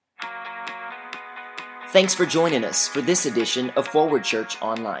Thanks for joining us for this edition of Forward Church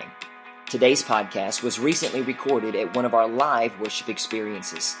Online. Today's podcast was recently recorded at one of our live worship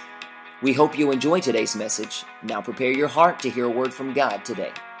experiences. We hope you enjoy today's message. Now prepare your heart to hear a word from God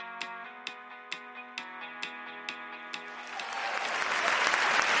today.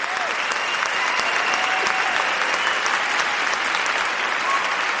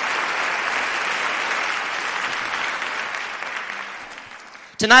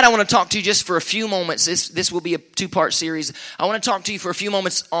 Tonight I want to talk to you just for a few moments. This will be a two-part series. I want to talk to you for a few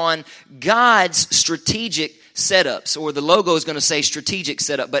moments on God's strategic setups, or the logo is going to say strategic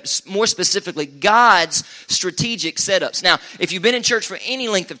setup, but more specifically, God's strategic setups. Now, if you've been in church for any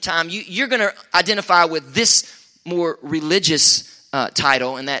length of time, you're going to identify with this more religious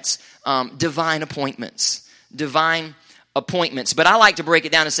title, and that's divine appointments. Divine appointments. But I like to break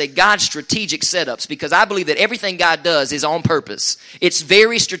it down and say God's strategic setups, because I believe that everything God does is on purpose. It's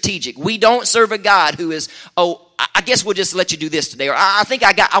very strategic. We don't serve a God who is, I guess we'll just let you do this today, or I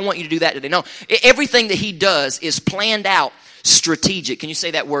want you to do that today. No, everything that he does is planned out, strategic. Can you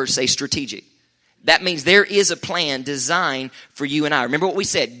say that word? Say strategic. That means there is a plan designed for you and I. Remember what we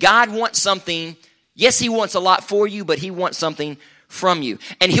said. God wants something. Yes, he wants a lot for you, but he wants something from you.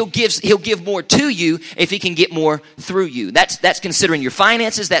 And he'll give more to you if he can get more through you. That's considering your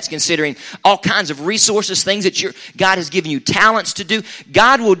finances. That's considering all kinds of resources, things that God has given you talents to do.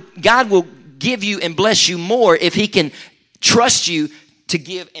 God will give you and bless you more if he can trust you to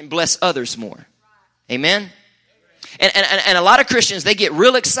give and bless others more. Amen? And a lot of Christians, they get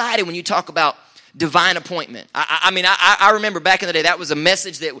real excited when you talk about divine appointment. I remember back in the day, that was a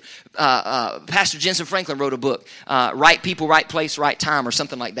message that Pastor Jensen Franklin wrote a book, Right People, Right Place, Right Time, or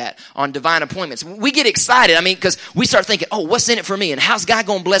something like that, on divine appointments. We get excited, because we start thinking, what's in it for me? And how's God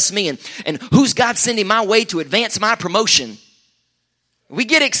going to bless me? And who's God sending my way to advance my promotion? We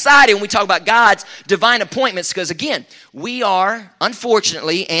get excited when we talk about God's divine appointments because, again, we are,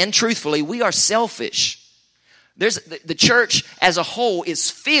 unfortunately and truthfully, we are selfish. The church as a whole is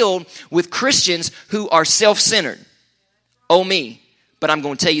filled with Christians who are self-centered. Oh, me, but I'm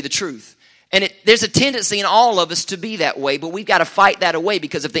going to tell you the truth. And there's a tendency in all of us to be that way, but we've got to fight that away,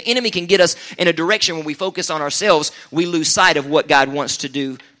 because if the enemy can get us in a direction where we focus on ourselves, we lose sight of what God wants to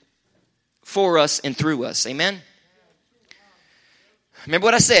do for us and through us. Amen? Remember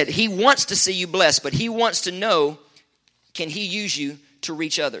what I said. He wants to see you blessed, but he wants to know, can he use you to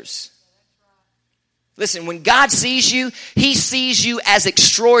reach others? Listen, when God sees you, he sees you as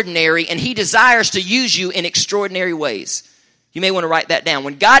extraordinary, and he desires to use you in extraordinary ways. You may want to write that down.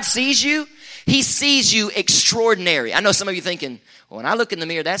 When God sees you, he sees you extraordinary. I know some of you thinking, well, when I look in the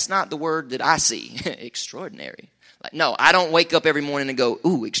mirror, that's not the word that I see. Extraordinary. No, I don't wake up every morning and go,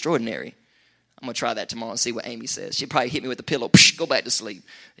 ooh, extraordinary. I'm going to try that tomorrow and see what Amy says. She'll probably hit me with a pillow. Psh, go back to sleep.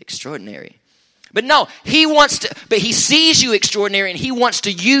 Extraordinary. But no, but he sees you extraordinary, and he wants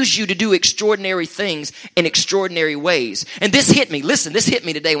to use you to do extraordinary things in extraordinary ways. And this hit me. Listen, this hit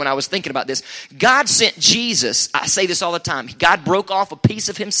me today when I was thinking about this. God sent Jesus. I say this all the time. God broke off a piece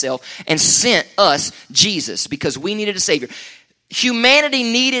of himself and sent us Jesus because we needed a Savior. Humanity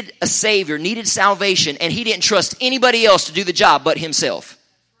needed a Savior, needed salvation, and he didn't trust anybody else to do the job but himself.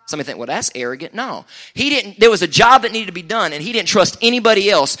 Somebody think, well, that's arrogant. No, he didn't. There was a job that needed to be done, and he didn't trust anybody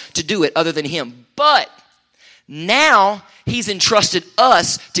else to do it other than him. But now he's entrusted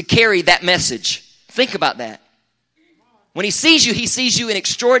us to carry that message. Think about that. When he sees you in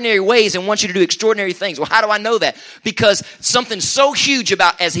extraordinary ways and wants you to do extraordinary things. Well, how do I know that? Because something so huge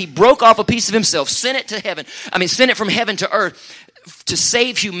about, as he broke off a piece of himself, sent it from heaven to earth to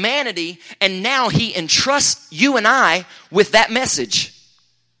save humanity, and now he entrusts you and I with that message.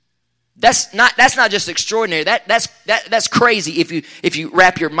 That's not just extraordinary. That's crazy if you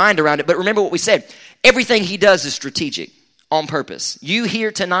wrap your mind around it. But remember what we said. Everything he does is strategic, on purpose. You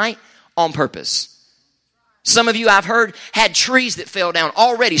here tonight, on purpose. Some of you, I've heard, had trees that fell down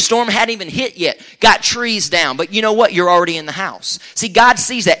already. Storm hadn't even hit yet. Got trees down. But you know what? You're already in the house. See, God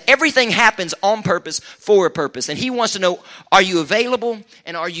sees that everything happens on purpose for a purpose. And he wants to know, are you available,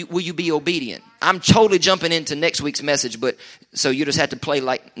 and will you be obedient? I'm totally jumping into next week's message, but so you just have to play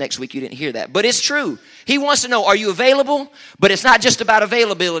like next week you didn't hear that. But it's true. He wants to know, are you available? But it's not just about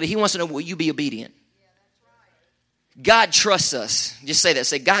availability. He wants to know, will you be obedient? God trusts us. Just say that.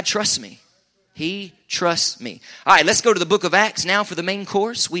 Say, God trusts me. He trusts me. All right, let's go to the book of Acts now for the main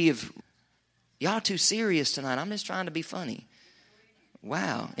course. Y'all too serious tonight. I'm just trying to be funny.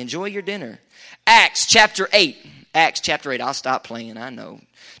 Wow. Enjoy your dinner. Acts chapter 8. Acts chapter 8. I'll stop playing. I know.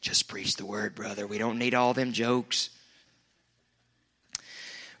 Just preach the word, brother. We don't need all them jokes.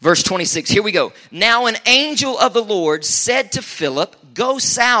 Verse 26. Here we go. Now an angel of the Lord said to Philip, go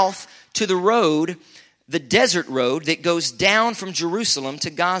south to the road the desert road that goes down from Jerusalem to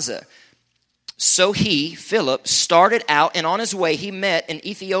Gaza. So he, Philip, started out, and on his way he met an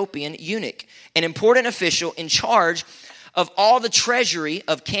Ethiopian eunuch, an important official in charge of all the treasury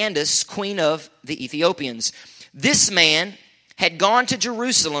of Candace, queen of the Ethiopians. This man had gone to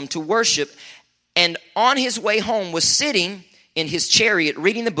Jerusalem to worship, and on his way home was sitting in his chariot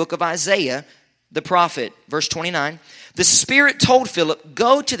reading the book of Isaiah the prophet. Verse 29, the Spirit told Philip,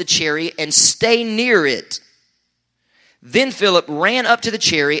 go to the chariot and stay near it. Then Philip ran up to the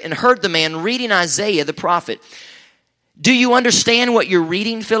chariot and heard the man reading Isaiah the prophet. Do you understand what you're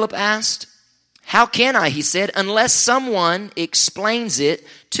reading? Philip asked. How can I, he said, unless someone explains it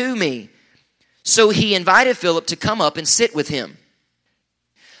to me? So he invited Philip to come up and sit with him.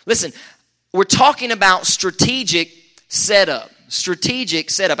 Listen, we're talking about strategic setup. Strategic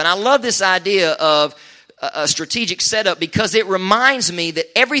setup. And I love this idea of a strategic setup because it reminds me that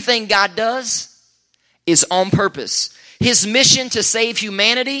everything God does is on purpose. His mission to save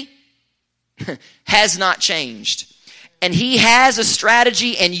humanity has not changed. And he has a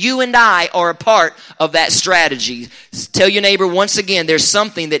strategy, and you and I are a part of that strategy. Tell your neighbor once again, there's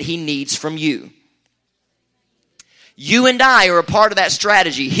something that he needs from you. You and I are a part of that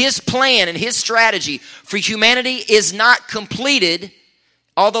strategy. His plan and his strategy for humanity is not completed.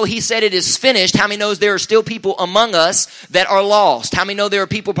 Although he said it is finished, how many knows there are still people among us that are lost? How many know there are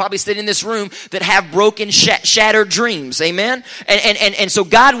people probably sitting in this room that have broken, shattered dreams? Amen? And so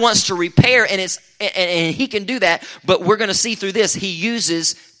God wants to repair, and he can do that, but we're going to see through this, he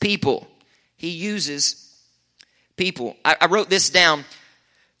uses people. He uses people. I wrote this down.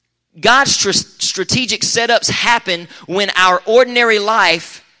 God's strategic setups happen when our ordinary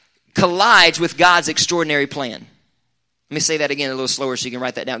life collides with God's extraordinary plan. Let me say that again a little slower so you can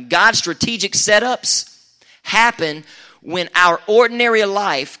write that down. God's strategic setups happen when our ordinary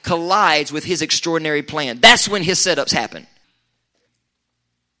life collides with his extraordinary plan. That's when his setups happen.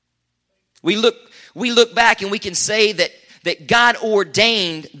 We look back and we can say that God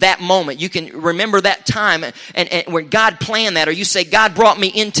ordained that moment. You can remember that time and when God planned that, or you say, God brought me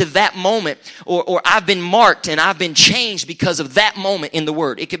into that moment, or I've been marked and I've been changed because of that moment in the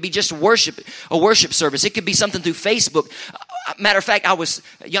Word. It could be just a worship service. It could be something through Facebook. Matter of fact,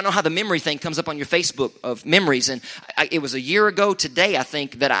 y'all know how the memory thing comes up on your Facebook of memories, and it was a year ago today, I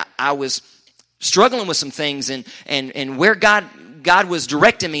think, that I was struggling with some things and where God was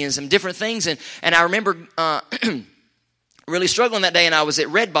directing me in some different things, and I remember really struggling that day, and I was at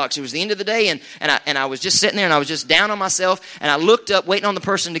Redbox. It was the end of the day, and I was just sitting there, and I was just down on myself, and I looked up, waiting on the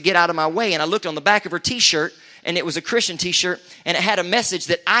person to get out of my way, and I looked on the back of her t-shirt, and it was a Christian t-shirt, and it had a message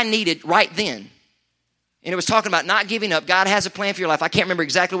that I needed right then. And it was talking about not giving up. God has a plan for your life. I can't remember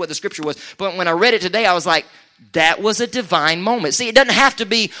exactly what the scripture was, but when I read it today, I was like, that was a divine moment. See, it doesn't have to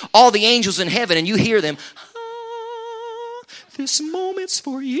be all the angels in heaven, and you hear them, this moment's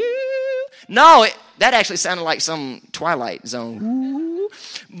for you. No, that actually sounded like some Twilight Zone. Ooh.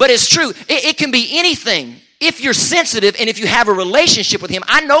 But it's true. It can be anything. If you're sensitive and if you have a relationship with him.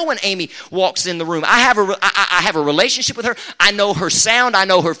 I know when Amy walks in the room. I have a relationship with her. I know her sound. I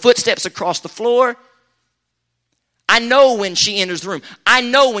know her footsteps across the floor. I know when she enters the room. I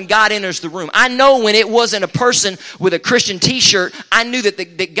know when God enters the room. I know when it wasn't a person with a Christian t-shirt. I knew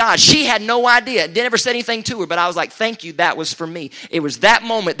that God, she had no idea. Didn't ever say anything to her, but I was like, thank you, that was for me. It was that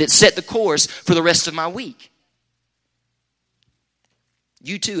moment that set the course for the rest of my week.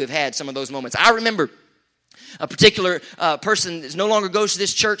 You too have had some of those moments. I remember a particular person that no longer goes to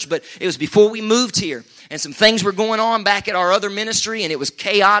this church, but it was before we moved here. And some things were going on back at our other ministry, and it was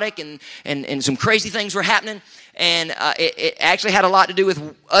chaotic, and some crazy things were happening. And it actually had a lot to do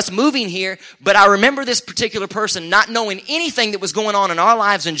with us moving here. But I remember this particular person not knowing anything that was going on in our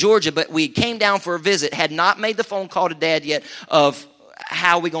lives in Georgia, but we came down for a visit, had not made the phone call to Dad yet of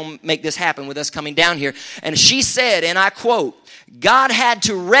how we going to make this happen with us coming down here. And she said, and I quote, God had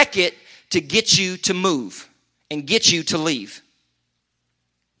to wreck it to get you to move and get you to leave.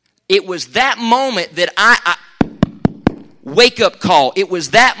 It was that moment that I wake up call. It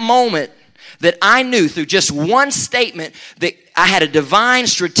was that moment that I knew through just one statement that I had a divine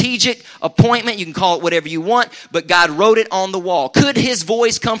strategic appointment. You can call it whatever you want, but God wrote it on the wall. Could his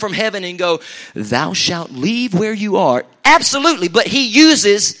voice come from heaven and go, thou shalt leave where you are? Absolutely, but he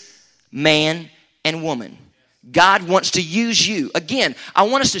uses man and woman. God wants to use you. Again, I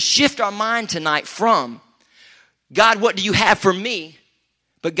want us to shift our mind tonight from, God, what do you have for me?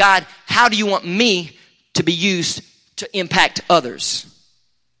 But God, how do you want me to be used to impact others?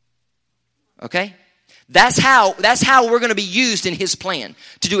 Okay? That's how we're going to be used in his plan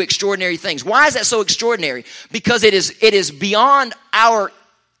to do extraordinary things. Why is that so extraordinary? Because it is beyond our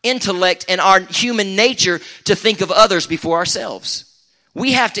intellect and our human nature to think of others before ourselves.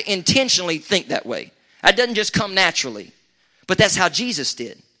 We have to intentionally think that way. That doesn't just come naturally. But that's how Jesus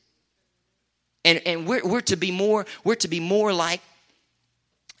did. And we're to be more like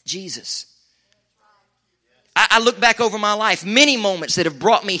Jesus. I look back over my life, many moments that have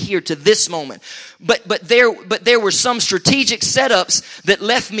brought me here to this moment. But there were some strategic setups that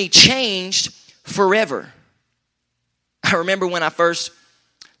left me changed forever. I remember when I first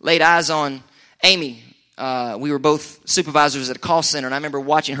laid eyes on Amy. We were both supervisors at a call center, and I remember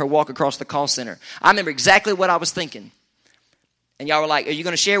watching her walk across the call center. I remember exactly what I was thinking. And y'all were like, are you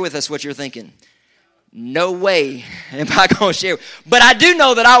going to share with us what you're thinking? No way am I going to share. But I do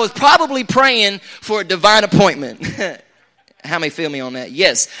know that I was probably praying for a divine appointment. How many feel me on that?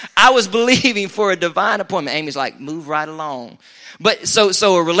 Yes. I was believing for a divine appointment. Amy's like, move right along. But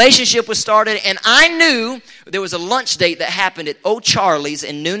so a relationship was started, and I knew there was a lunch date that happened at O'Charlie's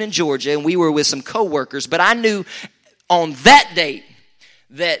in Noonan, Georgia, and we were with some coworkers. But I knew on that date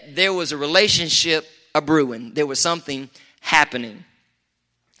that there was a relationship a-brewing. There was something happening.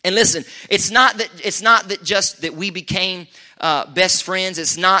 And listen, it's not that just that we became best friends.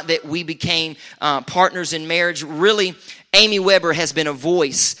 It's not that we became partners in marriage. Really, Amy Weber has been a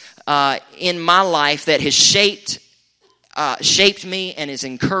voice in my life that has shaped me and has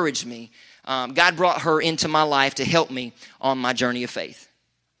encouraged me. God brought her into my life to help me on my journey of faith.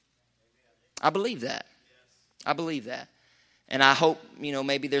 I believe that. I believe that. And I hope,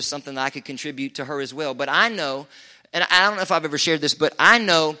 maybe there's something that I could contribute to her as well. But I know, and I don't know if I've ever shared this, but I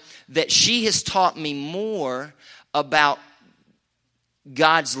know that she has taught me more about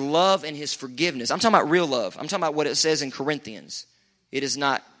God's love and his forgiveness. I'm talking about real love. I'm talking about what it says in Corinthians. It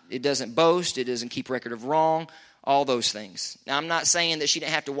doesn't boast. It doesn't keep record of wrong. All those things. Now, I'm not saying that she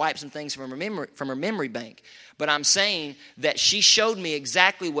didn't have to wipe some things from her memory bank, but I'm saying that she showed me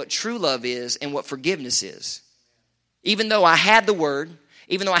exactly what true love is and what forgiveness is. Even though I had the word,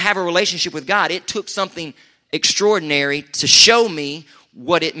 even though I have a relationship with God, it took something extraordinary to show me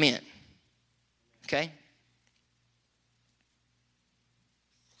what it meant. Okay?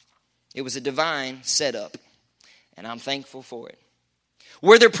 It was a divine setup, and I'm thankful for it.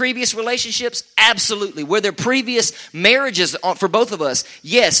 Were there previous relationships? Absolutely. Were there previous marriages for both of us?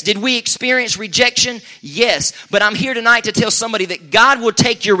 Yes. Did we experience rejection? Yes. But I'm here tonight to tell somebody that God will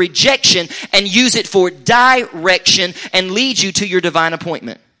take your rejection and use it for direction and lead you to your divine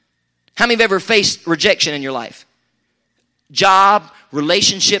appointment. How many have ever faced rejection in your life? Job,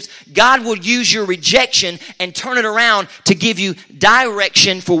 relationships. God will use your rejection and turn it around to give you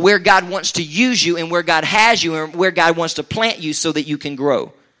direction for where God wants to use you and where God has you and where God wants to plant you so that you can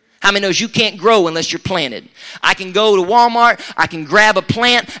grow. How many knows you can't grow unless you're planted? I can go to Walmart, I can grab a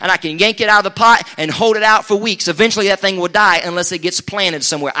plant, and I can yank it out of the pot and hold it out for weeks. Eventually that thing will die unless it gets planted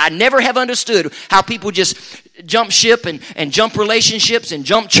somewhere. I never have understood how people just jump ship and jump relationships and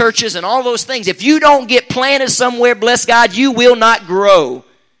jump churches and all those things. If you don't get planted somewhere, bless God, you will not grow.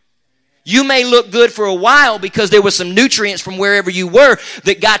 You may look good for a while because there was some nutrients from wherever you were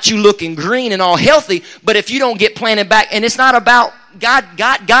that got you looking green and all healthy. But if you don't get planted back, and it's not about God,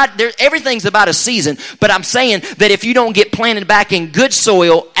 everything's about a season. But I'm saying that if you don't get planted back in good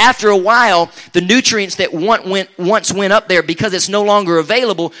soil, after a while, the nutrients that once went up there, because it's no longer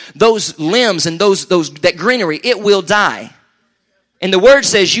available, those limbs and that greenery, it will die. And the word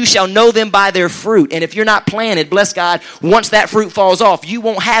says you shall know them by their fruit. And if you're not planted, bless God, once that fruit falls off, you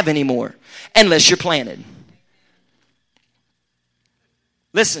won't have any more unless you're planted.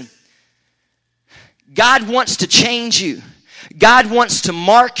 Listen, God wants to change you. God wants to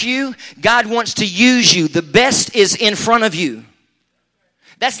mark you. God wants to use you. The best is in front of you.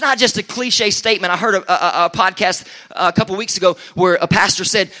 That's not just a cliche statement. I heard a podcast a couple weeks ago where a pastor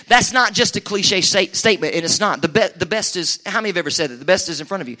said, that's not just a cliche statement, and it's not. The best is, how many have ever said that? The best is in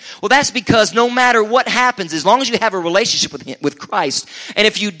front of you. Well, that's because no matter what happens, as long as you have a relationship with Christ, and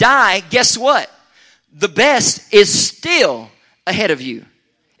if you die, guess what? The best is still ahead of you.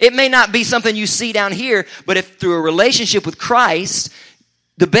 It may not be something you see down here, but if through a relationship with Christ,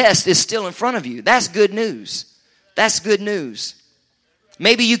 the best is still in front of you. That's good news. That's good news.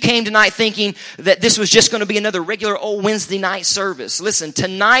 Maybe you came tonight thinking that this was just going to be another regular old Wednesday night service. Listen,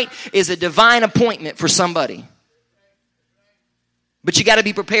 tonight is a divine appointment for somebody. But you got to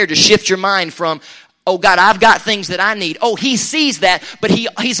be prepared to shift your mind from, oh God, I've got things that I need. Oh, he sees that, but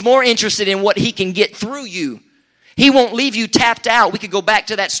he's more interested in what he can get through you. He won't leave you tapped out. We could go back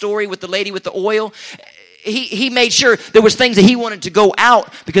to that story with the lady with the oil. He made sure there was things that he wanted to go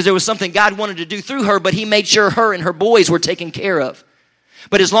out because there was something God wanted to do through her, but he made sure her and her boys were taken care of.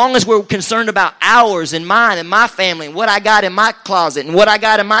 But as long as we're concerned about ours and mine and my family and what I got in my closet and what I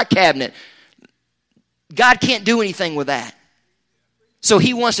got in my cabinet, God can't do anything with that. So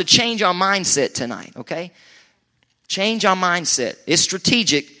he wants to change our mindset tonight, okay? Change our mindset. It's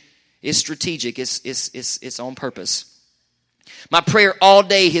strategic. It's strategic. It's on purpose. My prayer all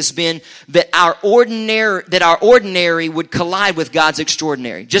day has been that our ordinary would collide with God's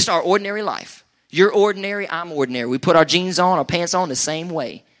extraordinary. Just our ordinary life. You're ordinary, I'm ordinary. We put our jeans on, our pants on the same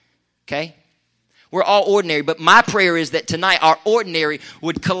way. Okay? We're all ordinary, but my prayer is that tonight our ordinary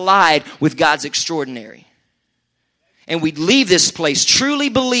would collide with God's extraordinary. And we'd leave this place truly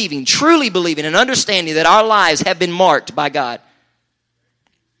believing and understanding that our lives have been marked by God.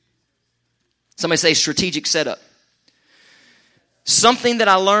 Somebody say strategic setup. Something that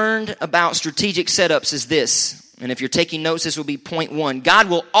I learned about strategic setups is this. And if you're taking notes, this will be point 1. God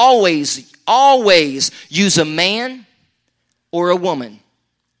will always use a man or a woman.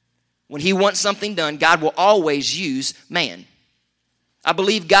 When he wants something done, God will always use man. I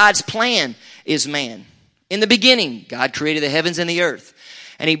believe God's plan is man. In the beginning, God created the heavens and the earth.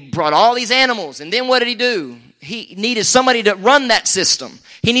 And he brought all these animals. And then what did he do? He needed somebody to run that system.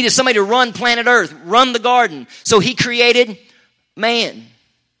 He needed somebody to run planet Earth, run the garden. So he created man.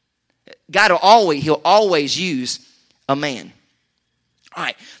 God he'll always use a man. All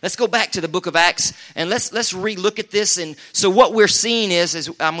right, let's go back to the book of Acts and let's re-look at this. And so what we're seeing is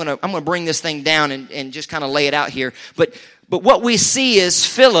I'm gonna bring this thing down and just kind of lay it out here. But what we see is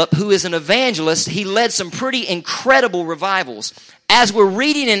Philip, who is an evangelist, he led some pretty incredible revivals. As we're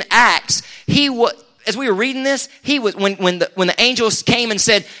reading in Acts, as we were reading this, he was when the angels came and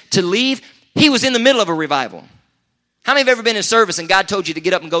said to leave, he was in the middle of a revival. How many have ever been in service and God told you to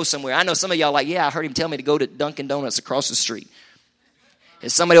get up and go somewhere? I know some of y'all are like, yeah, I heard him tell me to go to Dunkin' Donuts across the street.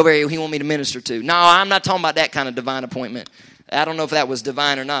 There's somebody over here he want me to minister to. No, I'm not talking about that kind of divine appointment. I don't know if that was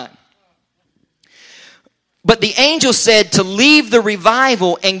divine or not. But the angel said to leave the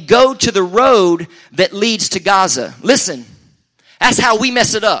revival and go to the road that leads to Gaza. Listen, that's how we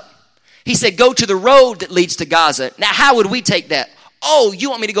mess it up. He said, go to the road that leads to Gaza. Now, how would we take that? Oh, you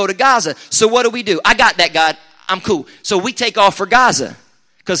want me to go to Gaza. So what do? I got that, God. I'm cool. So we take off for Gaza.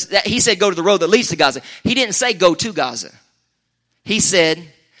 Because he said go to the road that leads to Gaza. He didn't say go to Gaza. He said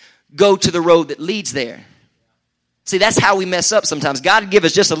go to the road that leads there. See, that's how we mess up sometimes. God give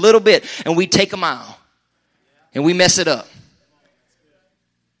us just a little bit and we take a mile. And we mess it up.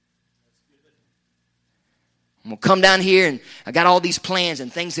 I'm going to come down here and I got all these plans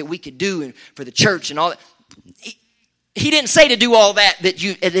and things that we could do and for the church and all that. He didn't say to do all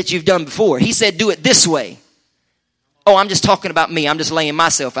that you've done before. He said do it this way. Oh, I'm just talking about me. I'm just laying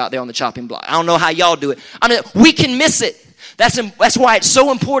myself out there on the chopping block. I don't know how y'all do it. I mean, we can miss it. That's why it's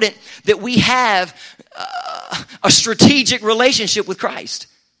so important that we have a strategic relationship with Christ.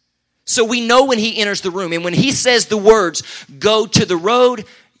 So we know when he enters the room. And when he says the words, go to the road,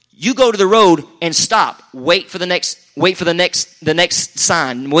 you go to the road and stop. Wait for the next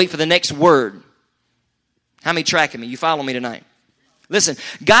sign. Wait for the next word. How many tracking me? You follow me tonight? Listen,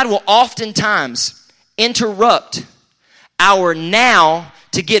 God will oftentimes interrupt our now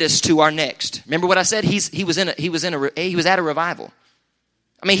to get us to our next. Remember what I said? He was at a revival.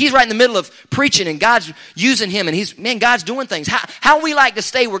 I mean, he's right in the middle of preaching and God's using him and God's doing things. How we like to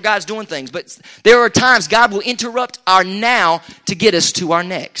stay where God's doing things, but there are times God will interrupt our now to get us to our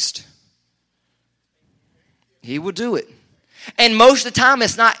next. He will do it. And most of the time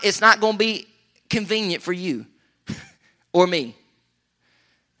it's not going to be convenient for you or me.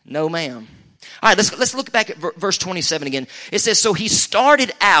 No, ma'am. All right, let's look back at verse 27 again. It says, so he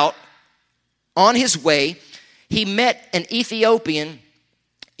started out on his way. He met an Ethiopian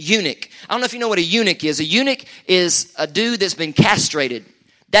eunuch. I don't know if you know what a eunuch is. A eunuch is a dude that's been castrated.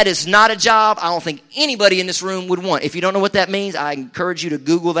 That is not a job I don't think anybody in this room would want. If you don't know what that means, I encourage you to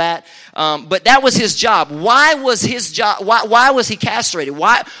Google that. But that was his job. Why was his job? Why was he castrated?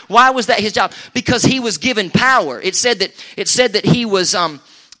 Why was that his job? Because he was given power. It said that he was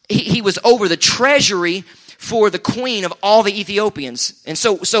over the treasury for the queen of all the Ethiopians. And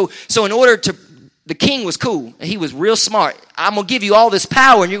so in order to, the king was cool. He was real smart. I'm going to give you all this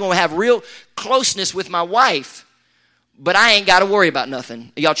power and you're going to have real closeness with my wife. But I ain't got to worry about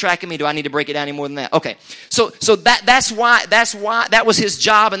nothing. Y'all tracking me? Do I need to break it down any more than that? Okay. So that's why that was his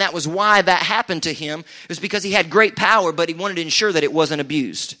job, and that was why that happened to him. It was because he had great power, but he wanted to ensure that it wasn't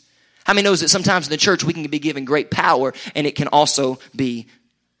abused. How many knows that sometimes in the church we can be given great power and it can also be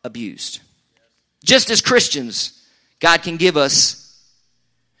abused? Just as Christians, God can give us,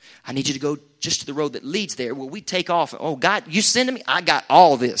 I need you to go just to the road that leads there. Well, we take off. Oh, God, you sending me? I got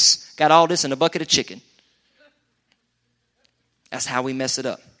all this. Got all this in a bucket of chicken. That's how we mess it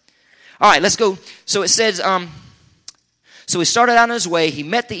up. All right, let's go. So it says, so he started out on his way. He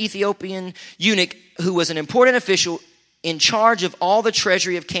met the Ethiopian eunuch, who was an important official in charge of all the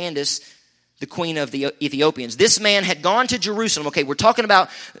treasury of Candace, the queen of the Ethiopians. This man had gone to Jerusalem. Okay, we're talking about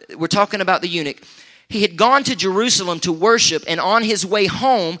the eunuch. He had gone to Jerusalem to worship, and on his way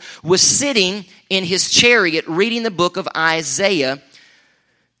home was sitting in his chariot reading the book of Isaiah,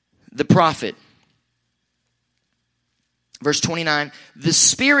 the prophet. Verse 29, the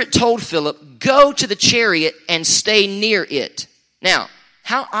Spirit told Philip, go to the chariot and stay near it. Now,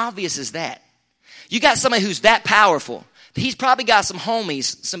 how obvious is that? You got somebody who's that powerful. He's probably got some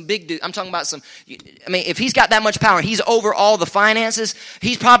homies, some big dude. I'm talking about if he's got that much power, he's over all the finances,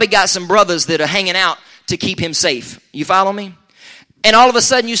 he's probably got some brothers that are hanging out to keep him safe. You follow me? And all of a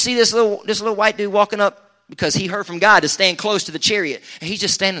sudden you see this little white dude walking up because he heard from God to stand close to the chariot. And he's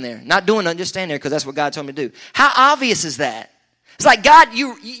just standing there, not doing nothing, just standing there because that's what God told me to do. How obvious is that? It's like, God,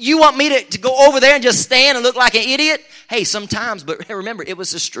 you want me to go over there and just stand and look like an idiot? Hey, sometimes, but remember, it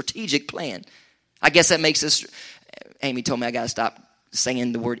was a strategic plan. I guess that makes us... Amy told me I got to stop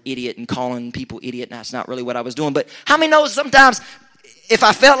saying the word idiot and calling people idiot. That's not really what I was doing. But how many knows sometimes if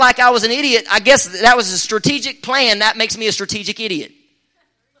I felt like I was an idiot, I guess that was a strategic plan. That makes me a strategic idiot.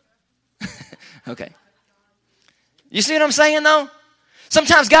 Okay. You see what I'm saying, though?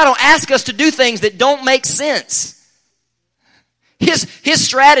 Sometimes God will ask us to do things that don't make sense. His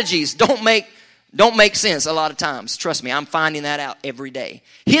strategies don't make sense a lot of times. Trust me, I'm finding that out every day.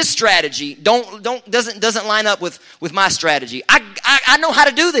 His strategy doesn't line up with my strategy. I know how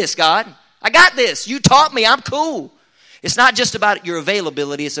to do this, God. I got this. You taught me. I'm cool. It's not just about your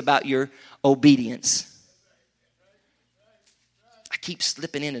availability. It's about your obedience. I keep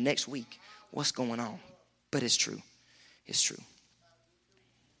slipping into next week. What's going on? But it's true. It's true.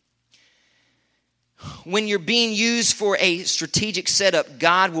 When you're being used for a strategic setup,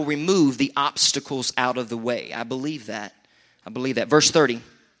 God will remove the obstacles out of the way. I believe that. Verse 30.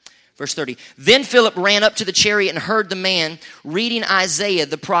 Then Philip ran up to the chariot and heard the man reading Isaiah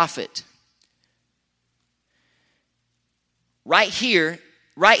the prophet. Right here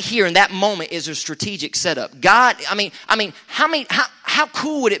in that moment is a strategic setup. God, how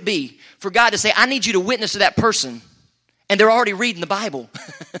cool would it be for God to say, I need you to witness to that person, and they're already reading the Bible.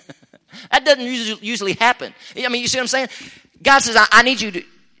 That doesn't usually happen. I mean, you see what I'm saying? God says, I need you to,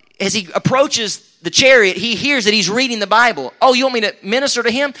 as he approaches the chariot, he hears that he's reading the Bible. Oh, you want me to minister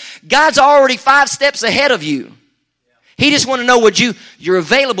to him? God's already 5 steps ahead of you. He just want to know you're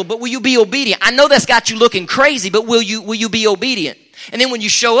available, but will you be obedient? I know that's got you looking crazy, but will you be obedient? And then when you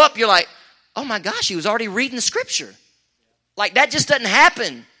show up, you're like, oh my gosh, he was already reading the scripture. Like that just doesn't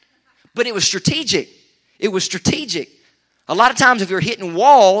happen. But it was strategic. It was strategic. A lot of times if you're hitting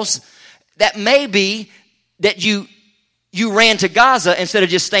walls, that may be that you ran to Gaza instead of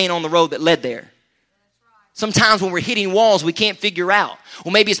just staying on the road that led there. Sometimes when we're hitting walls, we can't figure out.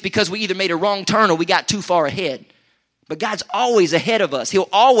 Well, maybe it's because we either made a wrong turn or we got too far ahead. But God's always ahead of us. He'll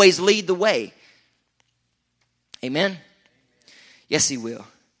always lead the way. Amen? Yes, he will.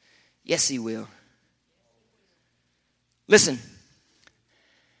 Yes, he will. Listen.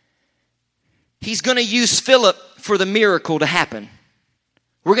 He's going to use Philip for the miracle to happen.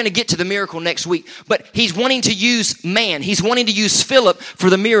 We're going to get to the miracle next week. But he's wanting to use man. He's wanting to use Philip for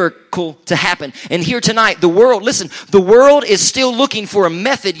the miracle to happen. And here tonight, the world is still looking for a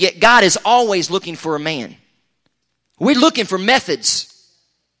method, yet God is always looking for a man. We're looking for methods.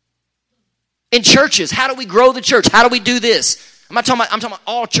 In churches, how do we grow the church? How do we do this? I'm talking about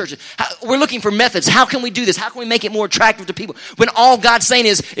all churches. We're looking for methods. How can we do this? How can we make it more attractive to people? When all God's saying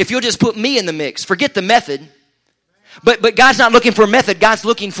is, if you'll just put me in the mix, forget the method. But God's not looking for a method. God's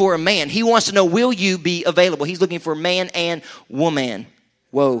looking for a man. He wants to know, will you be available? He's looking for man and woman.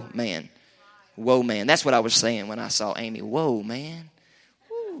 Whoa, man. Whoa, man. That's what I was saying when I saw Amy. Whoa, man.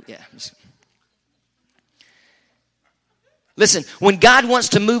 Woo. Yeah. Listen, when God wants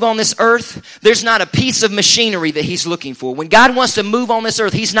to move on this earth, there's not a piece of machinery that he's looking for. When God wants to move on this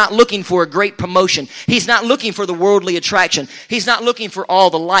earth, he's not looking for a great promotion. He's not looking for the worldly attraction. He's not looking for all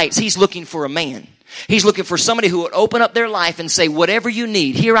the lights. He's looking for a man. He's looking for somebody who would open up their life and say, whatever you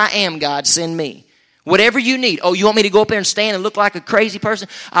need, here I am, God, send me. Whatever you need. Oh, you want me to go up there and stand and look like a crazy person?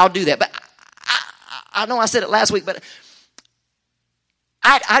 I'll do that. But I know I said it last week, but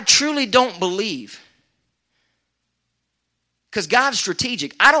I truly don't believe, because God's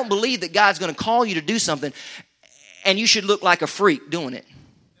strategic. I don't believe that God's going to call you to do something and you should look like a freak doing it.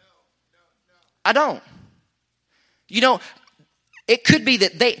 I don't. You know, it could be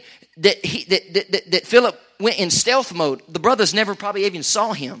that Philip went in stealth mode. The brothers never probably even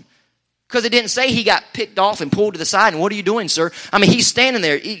saw him Because it didn't say he got picked off and pulled to the side. And what are you doing, sir? I mean, he's standing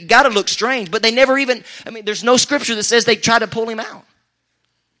there. You got to look strange. But they never even, there's no scripture that says they try to pull him out.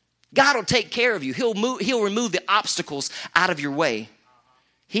 God will take care of you. He'll remove the obstacles out of your way.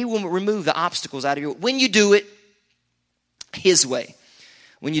 He will remove the obstacles out of your way. When you do it his way.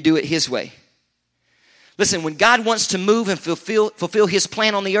 When you do it his way. Listen, when God wants to move and fulfill his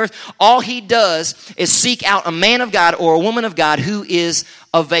plan on the earth, all he does is seek out a man of God or a woman of God who is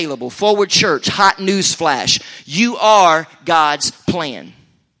available. Forward Church, hot news flash. You are God's plan.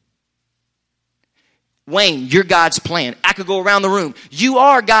 Wayne, you're God's plan. I could go around the room. You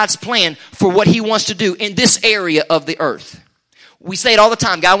are God's plan for what he wants to do in this area of the earth. We say it all the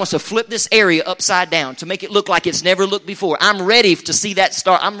time. God wants to flip this area upside down to make it look like it's never looked before. I'm ready to see that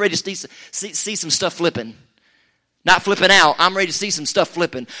start. I'm ready to see some stuff flipping. Not flipping out. I'm ready to see some stuff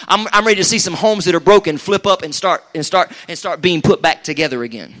flipping. I'm ready to see some homes that are broken flip up and start being put back together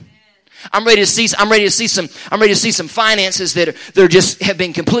again. I'm ready to see some finances that are just have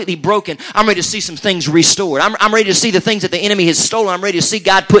been completely broken. I'm ready to see some things restored. I'm ready to see the things that the enemy has stolen. I'm ready to see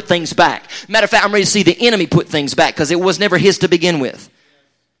God put things back. Matter of fact, I'm ready to see the enemy put things back because it was never his to begin with.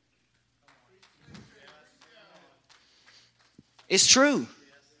 It's true.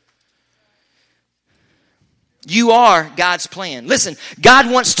 You are God's plan. Listen, God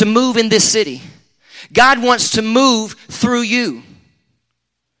wants to move in this city. God wants to move through you.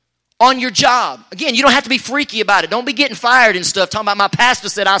 On your job. Again, you don't have to be freaky about it. Don't be getting fired and stuff. Talking about my pastor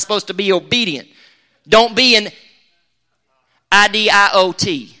said I was supposed to be obedient. Don't be an idiot. I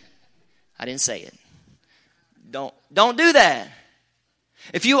didn't say it. Don't do that.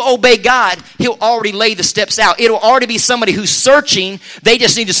 If you obey God, he'll already lay the steps out. It'll already be somebody who's searching. They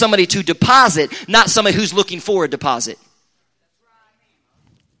just need somebody to deposit, not somebody who's looking for a deposit.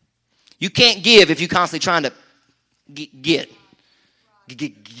 You can't give if you're constantly trying to get.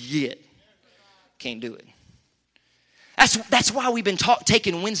 Can't do it. That's why we've been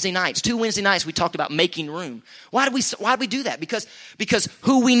taking Wednesday nights. 2 Wednesday nights we talked about making room. Why do we do that? Because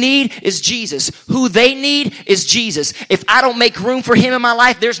who we need is Jesus. Who they need is Jesus. If I don't make room for him in my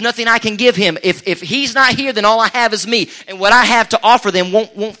life, there's nothing I can give him. If he's not here, then all I have is me. And what I have to offer them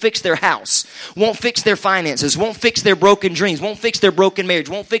won't fix their house, won't fix their finances, won't fix their broken dreams, won't fix their broken marriage,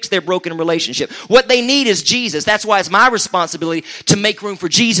 won't fix their broken relationship. What they need is Jesus. That's why it's my responsibility to make room for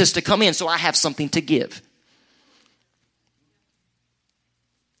Jesus to come in so I have something to give.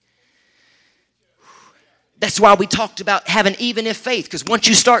 That's why we talked about having even if faith. Because once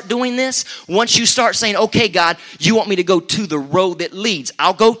you start doing this, once you start saying, okay, God, you want me to go to the road that leads.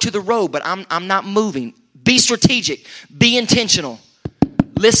 I'll go to the road, but I'm not moving. Be strategic. Be intentional.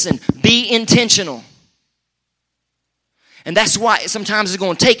 Listen, be intentional. And that's why sometimes it's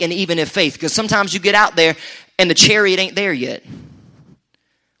going to take an even if faith. Because sometimes you get out there and the chariot ain't there yet.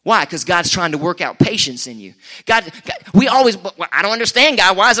 Why? Because God's trying to work out patience in you. God, we always, I don't understand,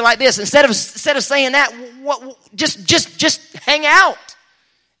 God. Why is it like this? Instead of saying that, just hang out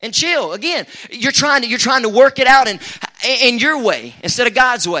and chill. Again, you're trying to work it out in your way instead of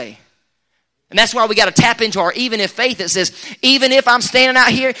God's way. And that's why we got to tap into our even if faith that says, even if I'm standing out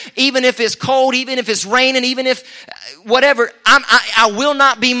here, even if it's cold, even if it's raining, even if whatever, I will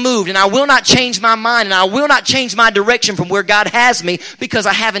not be moved and I will not change my mind and I will not change my direction from where God has me because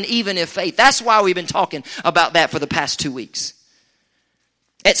I have an even if faith. That's why we've been talking about that for the past 2 weeks.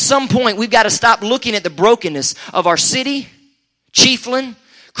 At some point, we've got to stop looking at the brokenness of our city, Chiefland,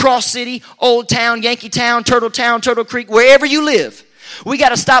 Cross City, Old Town, Yankee Town, Turtle Creek, wherever you live. We got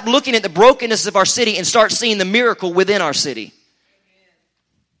to stop looking at the brokenness of our city and start seeing the miracle within our city.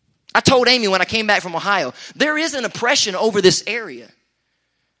 I told Amy when I came back from Ohio, there is an oppression over this area.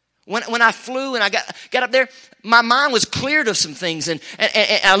 When I flew and I got up there, my mind was cleared of some things and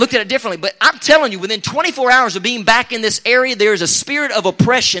I looked at it differently. But I'm telling you, within 24 hours of being back in this area, there is a spirit of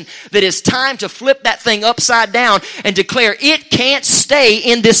oppression that is time to flip that thing upside down and declare it can't stay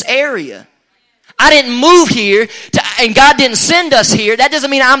in this area. I didn't move here and God didn't send us here. That doesn't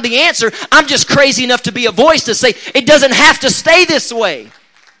mean I'm the answer. I'm just crazy enough to be a voice to say it doesn't have to stay this way.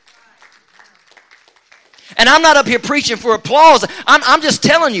 And I'm not up here preaching for applause. I'm just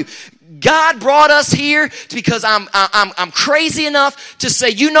telling you, God brought us here because I'm crazy enough to say,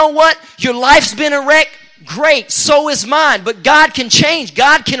 you know what? Your life's been a wreck. Great. So is mine. But God can change.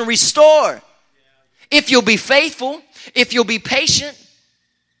 God can restore. If you'll be faithful, if you'll be patient.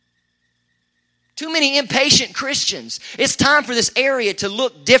 Too many impatient Christians. It's time for this area to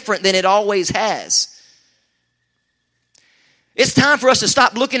look different than it always has. It's time for us to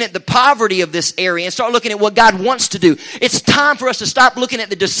stop looking at the poverty of this area and start looking at what God wants to do. It's time for us to stop looking at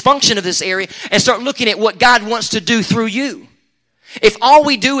the dysfunction of this area and start looking at what God wants to do through you. If all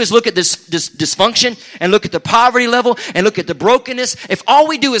we do is look at this dysfunction and look at the poverty level and look at the brokenness, if all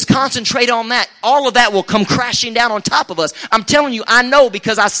we do is concentrate on that, all of that will come crashing down on top of us. I'm telling you, I know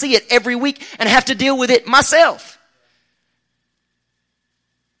because I see it every week and have to deal with it myself.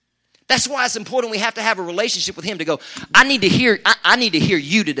 That's why it's important we have to have a relationship with him to go, I need to hear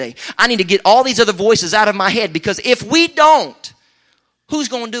you today. I need to get all these other voices out of my head, because if we don't, who's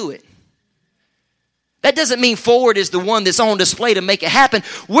going to do it? That doesn't mean Forward is the one that's on display to make it happen.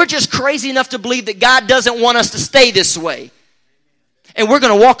 We're just crazy enough to believe that God doesn't want us to stay this way. And we're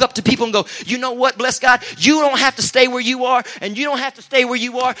going to walk up to people and go, you know what, bless God, you don't have to stay where you are, and you don't have to stay where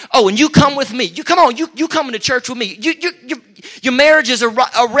you are. Oh, and you come with me. You come on, you come into church with me. Your marriage is a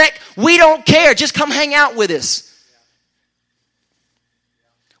wreck. We don't care. Just come hang out with us.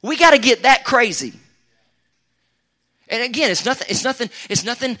 We got to get that crazy. And again, it's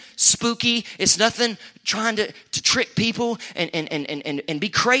nothing spooky. It's nothing trying to trick people and be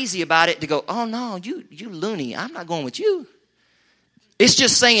crazy about it to go, oh no, you loony. I'm not going with you. It's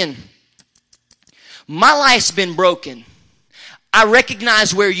just saying, my life's been broken. I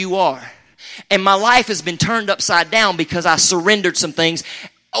recognize where you are. And my life has been turned upside down because I surrendered some things.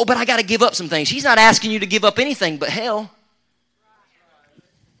 Oh, but I got to give up some things. He's not asking you to give up anything but hell.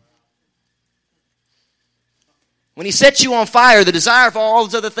 When he sets you on fire, the desire for all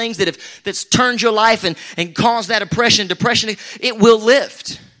those other things that's turned your life and caused that depression, it will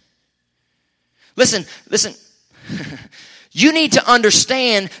lift. Listen. You need to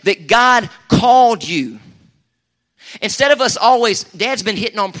understand that God called you. Instead of us always, Dad's been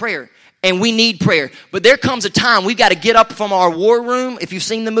hitting on prayer, and we need prayer. But there comes a time we've got to get up from our war room. If you've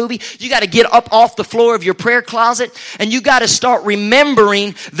seen the movie, you got to get up off the floor of your prayer closet, and you got to start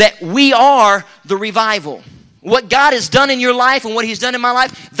remembering that we are the revival. What God has done in your life and what he's done in my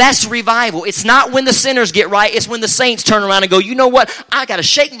life, that's revival. It's not when the sinners get right. It's when the saints turn around and go, you know what? I got to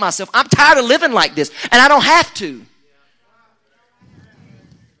shake myself. I'm tired of living like this, and I don't have to.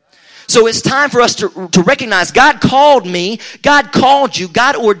 So it's time for us to recognize God called me, God called you,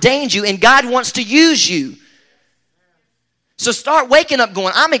 God ordained you, and God wants to use you. So start waking up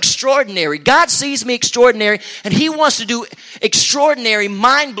going, I'm extraordinary. God sees me extraordinary, and he wants to do extraordinary,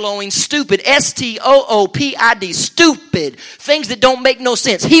 mind-blowing, stupid, STOOPID, stupid, things that don't make no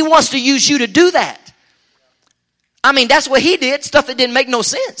sense. He wants to use you to do that. I mean, that's what he did, stuff that didn't make no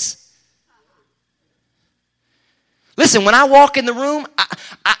sense. Listen, when I walk in the room,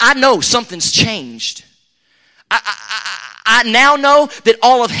 I know something's changed. I now know that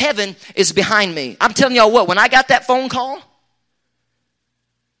all of heaven is behind me. I'm telling y'all what, when I got that phone call,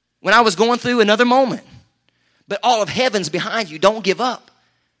 when I was going through another moment, but all of heaven's behind you. Don't give up.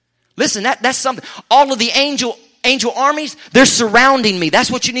 Listen, that's something. All of the angel armies, they're surrounding me. That's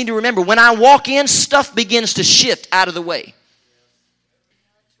what you need to remember. When I walk in, stuff begins to shift out of the way.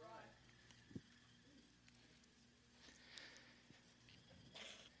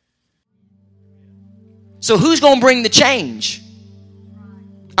 So who's going to bring the change?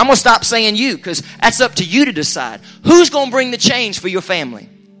 I'm going to stop saying you, because that's up to you to decide. Who's going to bring the change for your family?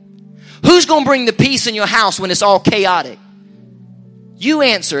 Who's going to bring the peace in your house when it's all chaotic? You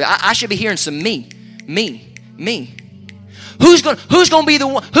answer. I should be hearing some me. Who's going to be the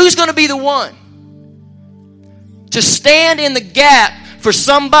one? Who's going to be the one to stand in the gap for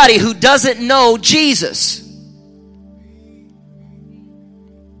somebody who doesn't know Jesus?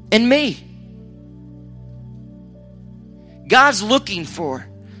 And me. God's looking for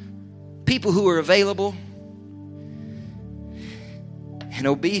people who are available and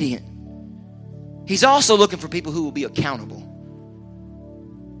obedient. He's also looking for people who will be accountable.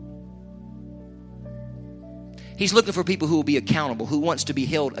 He's looking for people who will be accountable, who wants to be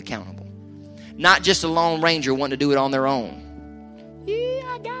held accountable. Not just a lone ranger wanting to do it on their own. Yeah,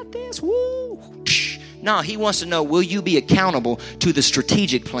 I got this. Woo. No, he wants to know, will you be accountable to the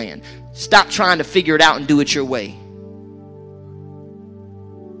strategic plan? Stop trying to figure it out and do it your way.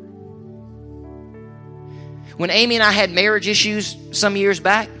 When Amy and I had marriage issues some years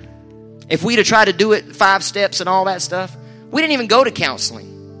back, if we'd have tried to do it 5 steps and all that stuff, we didn't even go to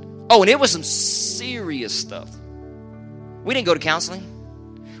counseling. Oh, and it was some serious stuff. We didn't go to counseling.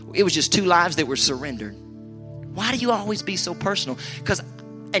 It was just 2 lives that were surrendered. Why do you always be so personal?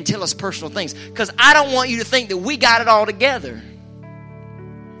 And tell us personal things? Because I don't want you to think that we got it all together.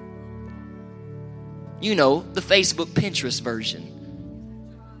 You know, the Facebook, Pinterest version.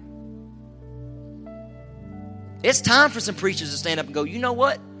 It's time for some preachers to stand up and go, you know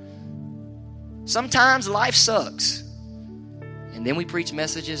what? Sometimes life sucks. And then we preach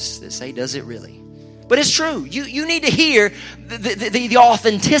messages that say, does it really? But it's true. You need to hear the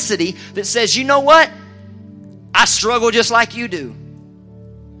authenticity that says, you know what? I struggle just like you do.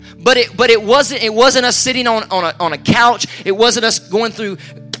 But it wasn't us sitting on a couch. It wasn't us going through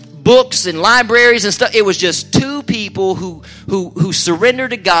books and libraries and stuff. It was just two people who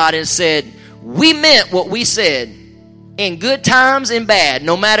surrendered to God and said, we meant what we said. In good times and bad,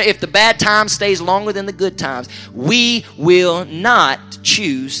 no matter if the bad time stays longer than the good times, we will not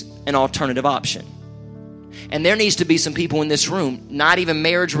choose an alternative option. And there needs to be some people in this room, not even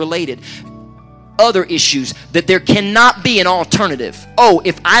marriage related, other issues, that there cannot be an alternative. Oh,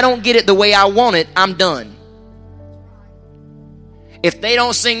 if I don't get it the way I want it, I'm done. If they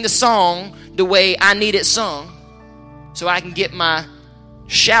don't sing the song the way I need it sung so I can get my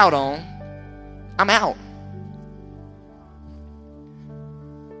shout on, I'm out.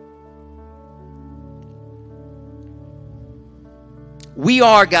 We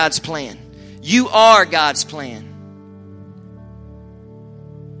are God's plan. You are God's plan.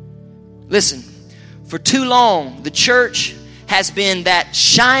 Listen, for too long, the church has been that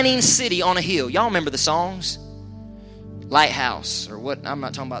shining city on a hill. Y'all remember the songs? Lighthouse, or what? I'm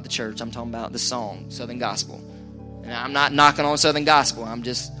not talking about the church. I'm talking about the song, Southern Gospel. And I'm not knocking on Southern Gospel.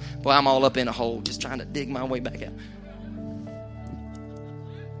 I'm all up in a hole, just trying to dig my way back out.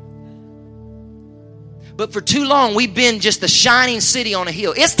 But for too long, we've been just the shining city on a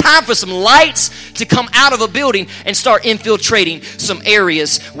hill. It's time for some lights to come out of a building and start infiltrating some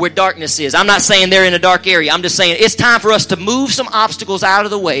areas where darkness is. I'm not saying they're in a dark area. I'm just saying it's time for us to move some obstacles out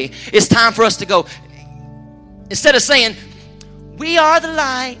of the way. It's time for us to go, instead of saying, we are the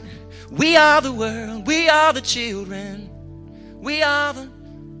light, we are the world, we are the children, we are the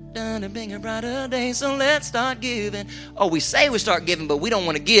done to bring a brighter day, so let's start giving. Oh, we say we start giving, but we don't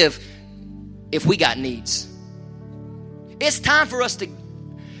want to give if we got needs. It's time for us to,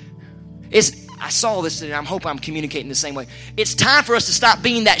 I saw this and I hope I'm communicating the same way. It's time for us to stop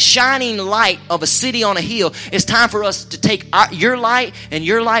being that shining light of a city on a hill. It's time for us to take your light and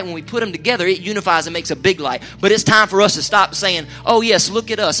your light, when we put them together, it unifies and makes a big light. But it's time for us to stop saying, oh yes, look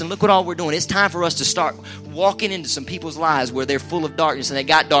at us and look what all we're doing. It's time for us to start walking into some people's lives where they're full of darkness and they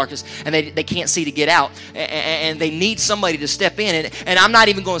got darkness and they can't see to get out, and they need somebody to step in. And I'm not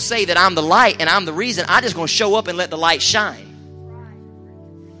even going to say that I'm the light and I'm the reason. I'm just going to show up and let the light shine.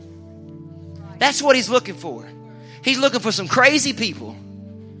 That's what he's looking for. He's looking for some crazy people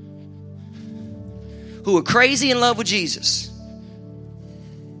who are crazy in love with Jesus.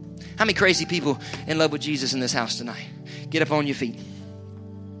 How many crazy people in love with Jesus in this house tonight? Get up on your feet.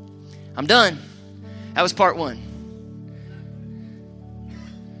 I'm done. That was part one.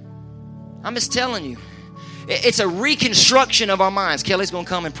 I'm just telling you. It's a reconstruction of our minds. Kelly's going to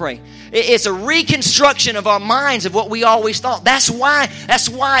come and pray. It's a reconstruction of our minds of what we always thought. That's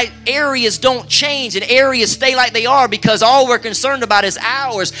why areas don't change and areas stay like they are, because all we're concerned about is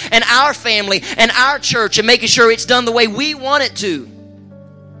ours and our family and our church and making sure it's done the way we want it to.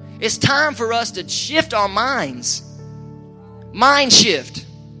 It's time for us to shift our minds. Mind shift.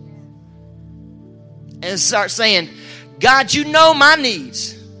 And start saying, God, you know my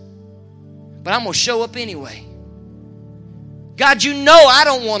needs, but I'm going to show up anyway. God, you know I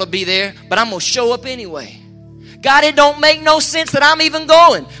don't want to be there, but I'm going to show up anyway. God, it don't make no sense that I'm even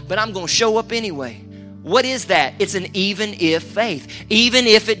going, but I'm going to show up anyway. What is that? It's an even if faith. Even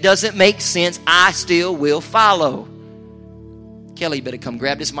if it doesn't make sense, I still will follow. Kelly, you better come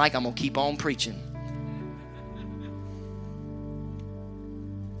grab this mic. I'm going to keep on preaching.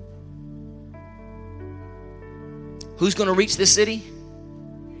 Who's going to reach this city?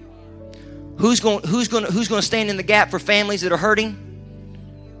 Who's going to stand in the gap for families that are hurting?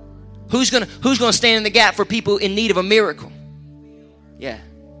 Who's going to stand in the gap for people in need of a miracle? Yeah.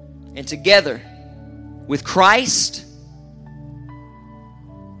 And together with Christ,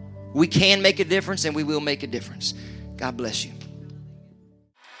 we can make a difference and we will make a difference. God bless you.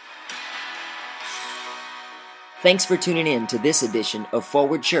 Thanks for tuning in to this edition of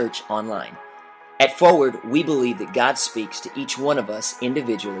Forward Church Online. At Forward, we believe that God speaks to each one of us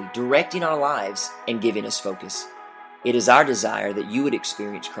individually, directing our lives and giving us focus. It is our desire that you would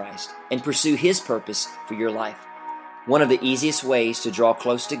experience Christ and pursue His purpose for your life. One of the easiest ways to draw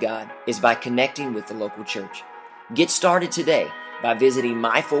close to God is by connecting with the local church. Get started today by visiting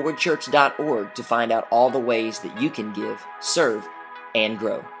myforwardchurch.org to find out all the ways that you can give, serve, and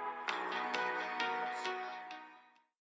grow.